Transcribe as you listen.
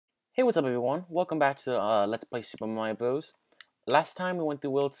Hey, what's up everyone? Welcome back to Let's Play Super Mario Bros. Last time we went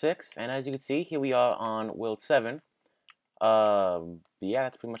through World 6, and as you can see, here we are on World 7. Yeah,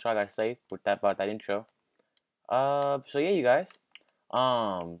 that's pretty much all I gotta say with that about that intro. So yeah, you guys.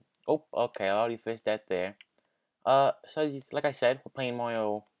 Oh, okay, I already finished that there. Like I said, we're playing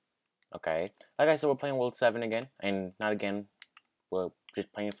Mario. Okay, like I said, we're playing World 7 again, and not again. We're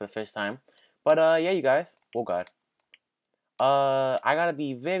just playing it for the first time. But yeah, you guys. Oh God. I gotta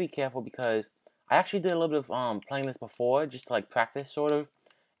be very careful because I actually did a little bit of playing this before, just to like practice sort of.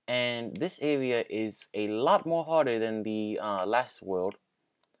 And this area is a lot more harder than the last world.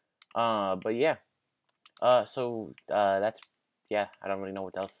 But yeah. That's yeah. I don't really know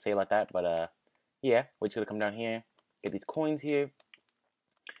what else to say about that, but yeah, we're just gonna come down here, get these coins here.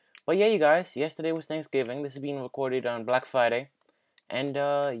 But yeah, you guys, yesterday was Thanksgiving. This is being recorded on Black Friday, and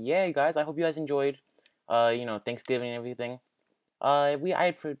yeah, you guys, I hope you guys enjoyed, Thanksgiving and everything.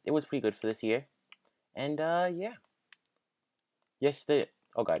 It was pretty good for this year. And yeah. Yesterday,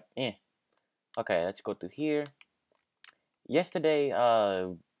 oh god, Okay, let's go through here. Yesterday,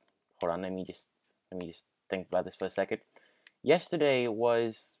 hold on, let me just think about this for a second. Yesterday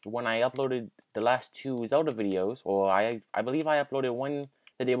was when I uploaded the last two Zelda videos, or I believe I uploaded one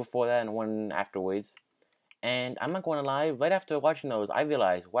the day before that and one afterwards. And I'm not gonna lie, right after watching those, I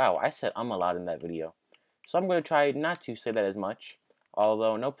realized, wow, I said a lot in that video. So I'm gonna try not to say that as much.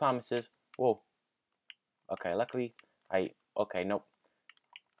 Although no promises. Whoa. Okay, luckily okay, nope.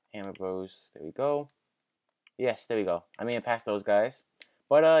 Hammer Bros. There we go. Yes, there we go. I made it past those guys.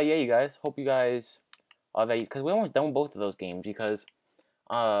 But yeah, you guys. Hope you guys are ready because we're almost done with both of those games because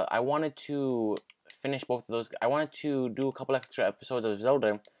I wanted to finish both of those. I wanted to do a couple extra episodes of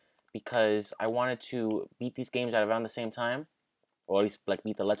Zelda because I wanted to beat these games at around the same time, or at least like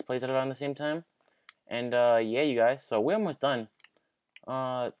beat the Let's Plays at around the same time. And yeah, you guys. So we're almost done.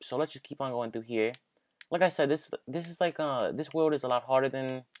 So let's just keep on going through here. Like I said, this is like this world is a lot harder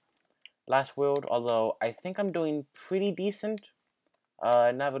than last world, although I think I'm doing pretty decent.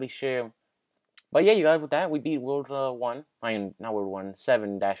 Not really sure. But yeah, you guys, with that, we beat World 1. I mean, not World 1,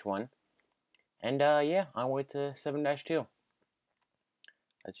 7-1. And yeah, onward to 7-2.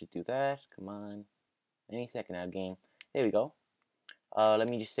 Let's just do that. Come on. Any second now, game. There we go. Let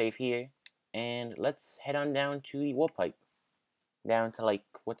me just save here. And let's head on down to the warp pipe. Down to, like,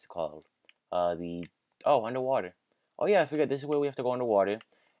 what's it called? Oh, underwater. Oh yeah, I forget, this is where we have to go underwater.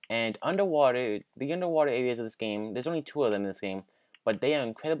 And the underwater areas of this game, there's only 2 of them in this game, but they are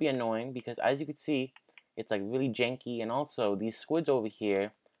incredibly annoying because as you can see, it's like really janky, and also these squids over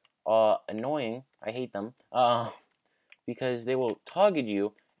here are annoying. I hate them. Because they will target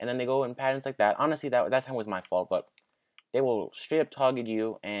you, and then they go in patterns like that. Honestly, that time was my fault, but they will straight up target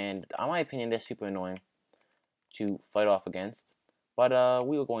you, and in my opinion, they're super annoying to fight off against. But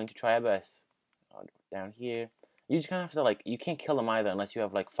we were going to try our best. Down here. You just kind of have to like, you can't kill them either unless you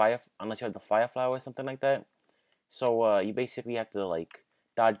have like unless you have the fire flower or something like that. So you basically have to like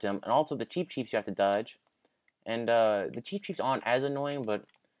dodge them, and also the cheap cheeps you have to dodge. And the cheap cheeps aren't as annoying, but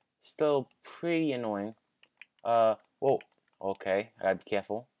still pretty annoying. Whoa, okay, I gotta be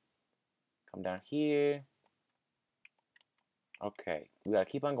careful. Come down here. Okay, we gotta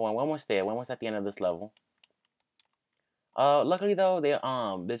keep on going. We're almost there. We're almost at the end of this level. Luckily though,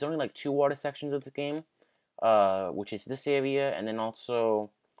 there's only like 2 water sections of the game. Which is this area, and then also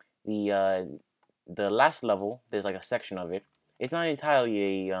the last level. There's like a section of it. It's not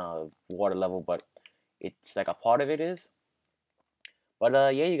entirely a water level, but it's like a part of it is. But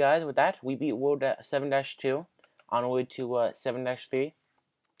yeah, you guys, with that, we beat World 7-2, onward to 7-3,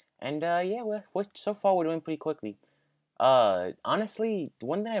 and yeah, we're so far we're doing pretty quickly. Honestly,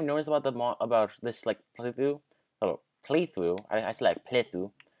 one thing I've noticed about about this like playthrough, I said like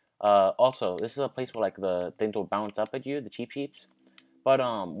playthrough. Also, this is a place where like the things will bounce up at you, the cheap cheeps. But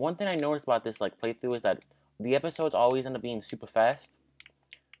one thing I noticed about this like playthrough is that the episodes always end up being super fast.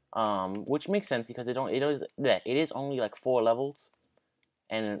 Which makes sense because it is only like 4 levels,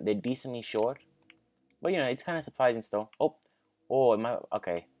 and they're decently short. But it's kind of surprising still. Oh,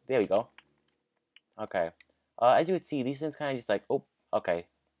 okay? There we go. Okay. As you would see, these things kind of just like, okay.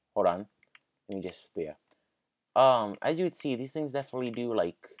 Hold on. Let me just, yeah. As you would see, these things definitely do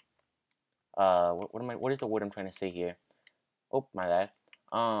like, what is the word I'm trying to say here? Oh, my bad.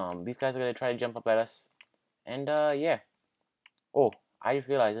 These guys are gonna try to jump up at us. And, yeah. Oh, I just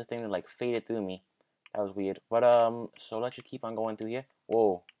realized this thing like faded through me. That was weird. But, so let's just keep on going through here.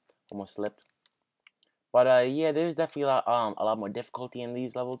 Whoa, almost slipped. But, yeah, there's definitely a lot more difficulty in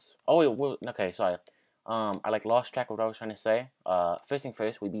these levels. Oh, wait, okay, sorry. I like lost track of what I was trying to say. First thing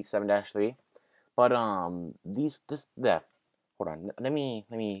first, we beat 7-3. But, hold hold on. Let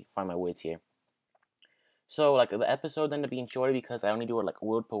me find my words here. So like the episodes end up being shorter because I only do it like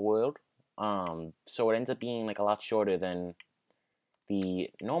world per world. So it ends up being like a lot shorter than the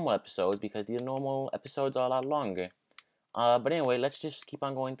normal episodes because the normal episodes are a lot longer. But anyway, let's just keep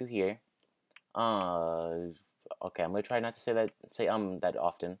on going through here. Okay, I'm gonna try not to say that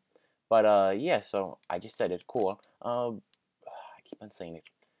often. But yeah, so I just said it. Cool. I keep on saying it.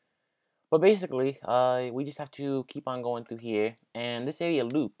 But basically, we just have to keep on going through here, and this area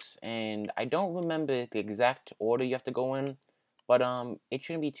loops, and I don't remember the exact order you have to go in, but it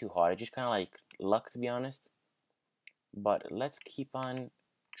shouldn't be too hard. It's just kind of like luck, to be honest. But let's keep on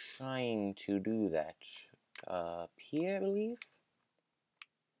trying to do that. Here, I believe?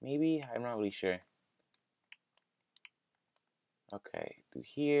 Maybe? I'm not really sure. Okay, through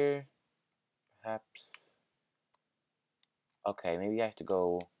here, perhaps. Okay, maybe I have to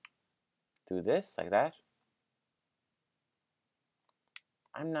go through this, like that.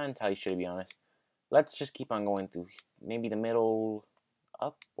 I'm not entirely sure, to be honest. Let's just keep on going through maybe the middle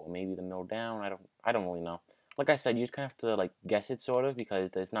up or maybe the middle down. I don't really know. Like I said, you just kind of have to like guess it sort of because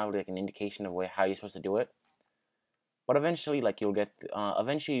there's not really like an indication of how you're supposed to do it. But eventually, like you'll get,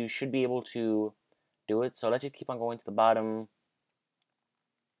 eventually you should be able to do it. So let's just keep on going to the bottom.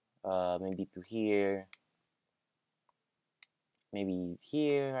 Maybe through here. Maybe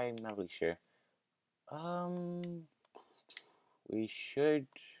here. I'm not really sure. We should.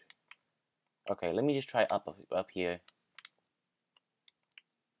 Okay, let me just try up here.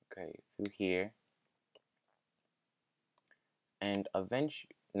 Okay, through here. And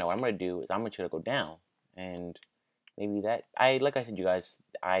eventually, no, what I'm gonna do is I'm gonna try to go down, and maybe that like I said, you guys,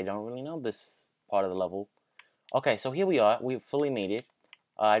 I don't really know this part of the level. Okay, so here we are. We fully made it.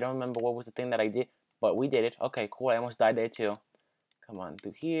 I don't remember what was the thing that I did, but we did it. Okay, cool. I almost died there too. Come on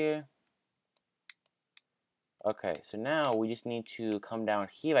through here. Okay, so now we just need to come down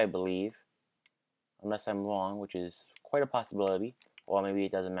here, I believe, unless I'm wrong, which is quite a possibility, or maybe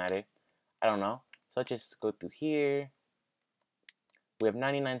it doesn't matter. I don't know. So let's just go through here. We have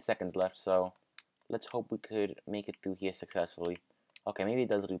 99 seconds left, so let's hope we could make it through here successfully. Okay, maybe it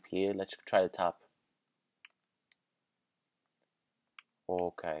does loop here. Let's try the top.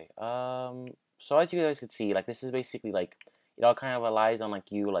 Okay. So as you guys can see, like this is basically like it all kind of relies on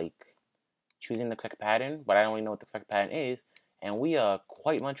like you like choosing the correct pattern, but I don't really know what the correct pattern is, and we are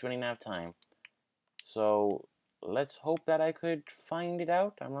quite much running out of time. So let's hope that I could find it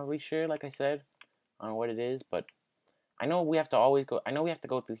out. I'm not really sure, like I said, on what it is, but I know we have to always go. I know we have to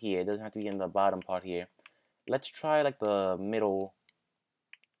go through here. It doesn't have to be in the bottom part here. Let's try like the middle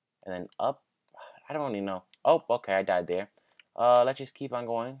and then up. I don't really know. Oh, okay, I died there. Let's just keep on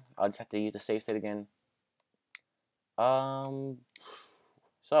going. I'll just have to use the save state again. Um,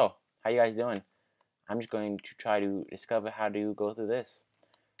 so how you guys doing? I'm just going to try to discover how to go through this.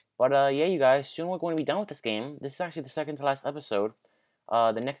 But yeah, you guys, soon we're going to be done with this game. This is actually the second to last episode.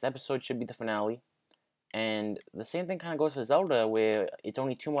 The next episode should be the finale. And the same thing kind of goes for Zelda, where it's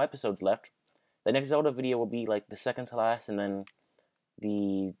only 2 more episodes left. The next Zelda video will be like the second to last, and then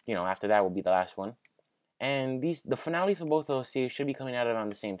after that will be the last one. And the finales for both of those series should be coming out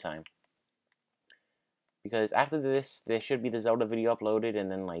around the same time. Because after this, there should be the Zelda video uploaded, and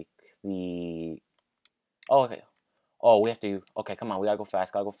then like the okay. Oh, we have to. Okay, come on, we gotta go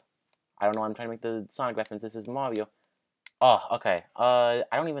fast. I don't know. I'm trying to make the Sonic reference. This is Mario. Oh, okay. I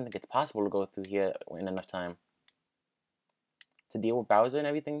don't even think it's possible to go through here in enough time to deal with Bowser and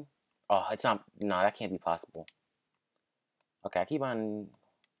everything. Oh, it's not. No, that can't be possible. Okay, I keep on.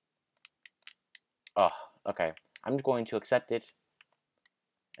 Oh, okay. I'm just going to accept it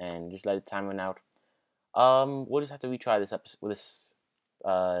and just let the time run out. We'll just have to retry this episode, this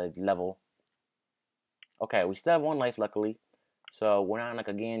level. Okay, we still have 1 life, luckily, so we're not like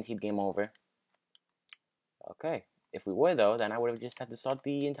a guaranteed game over. Okay, if we were though, then I would have just had to start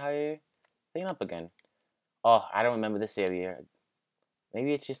the entire thing up again. Oh, I don't remember this area.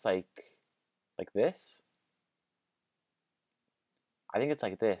 Maybe it's just like this. I think it's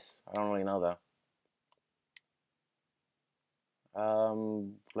like this. I don't really know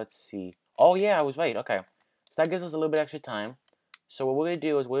though. Let's see. Oh yeah, I was right. Okay, so that gives us a little bit extra time. So what we're gonna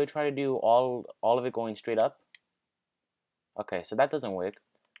do is we're gonna try to do all of it going straight up. Okay, so that doesn't work.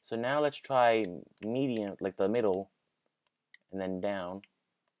 So now let's try medium, like the middle, and then down.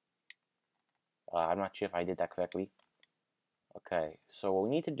 I'm not sure if I did that correctly. Okay, so what we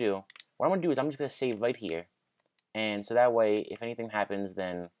need to do, what I'm gonna do is I'm just gonna save right here, and so that way, if anything happens,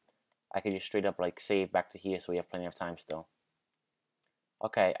 then I can just straight up like save back to here, so we have plenty of time still.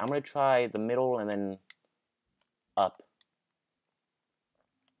 Okay, I'm gonna try the middle and then up.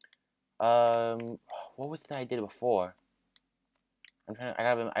 What was that I did before? I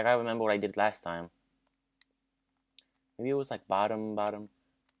gotta remember what I did last time. Maybe it was like bottom. I don't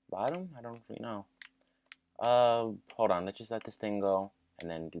really know. Hold on. Let's just let this thing go, and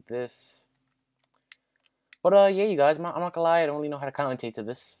then do this. But yeah, you guys, I'm not gonna lie. I don't really know how to commentate to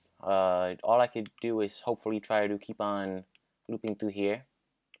this. All I could do is hopefully try to keep on looping through here,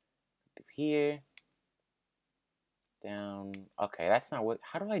 down. Okay, that's not what.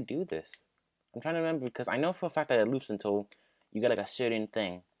 How do I do this? I'm trying to remember because I know for a fact that it loops until you get like a certain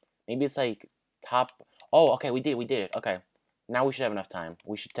thing. Maybe it's like top. Oh, okay, we did it. Okay, now we should have enough time.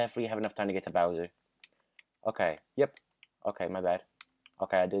 We should definitely have enough time to get to Bowser. Okay, yep. Okay, my bad.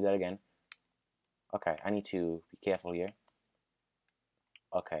 Okay, I did that again. Okay, I need to be careful here.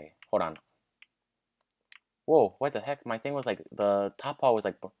 Okay, hold on. Whoa, what the heck? My thing was like, the top part was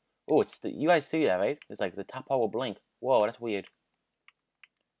like, oh, you guys see that, right? It's like the top part will blink. Whoa, that's weird.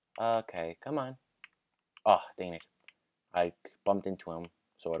 Okay, come on. Oh, dang it. I bumped into him,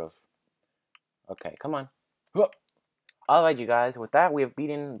 sort of. Okay, come on. Alright, you guys, with that, we have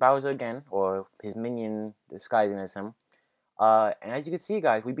beaten Bowser again, or his minion disguising as him. And as you can see,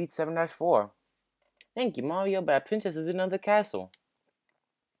 guys, we beat 7-4. Thank you, Mario, but Princess is in another castle.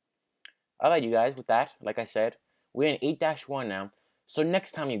 Alright, you guys, with that, like I said, we're in 8-1 now. So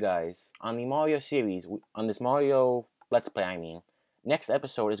next time, you guys, on the Mario series, on this Mario Let's Play, I mean, next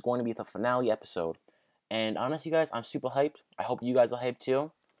episode is going to be the finale episode. And honestly, guys, I'm super hyped. I hope you guys are hyped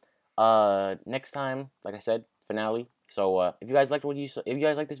too. Next time, like I said, finale. So, if you guys liked if you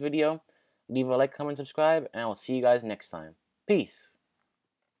guys like this video, leave a like, comment, subscribe, and I will see you guys next time. Peace.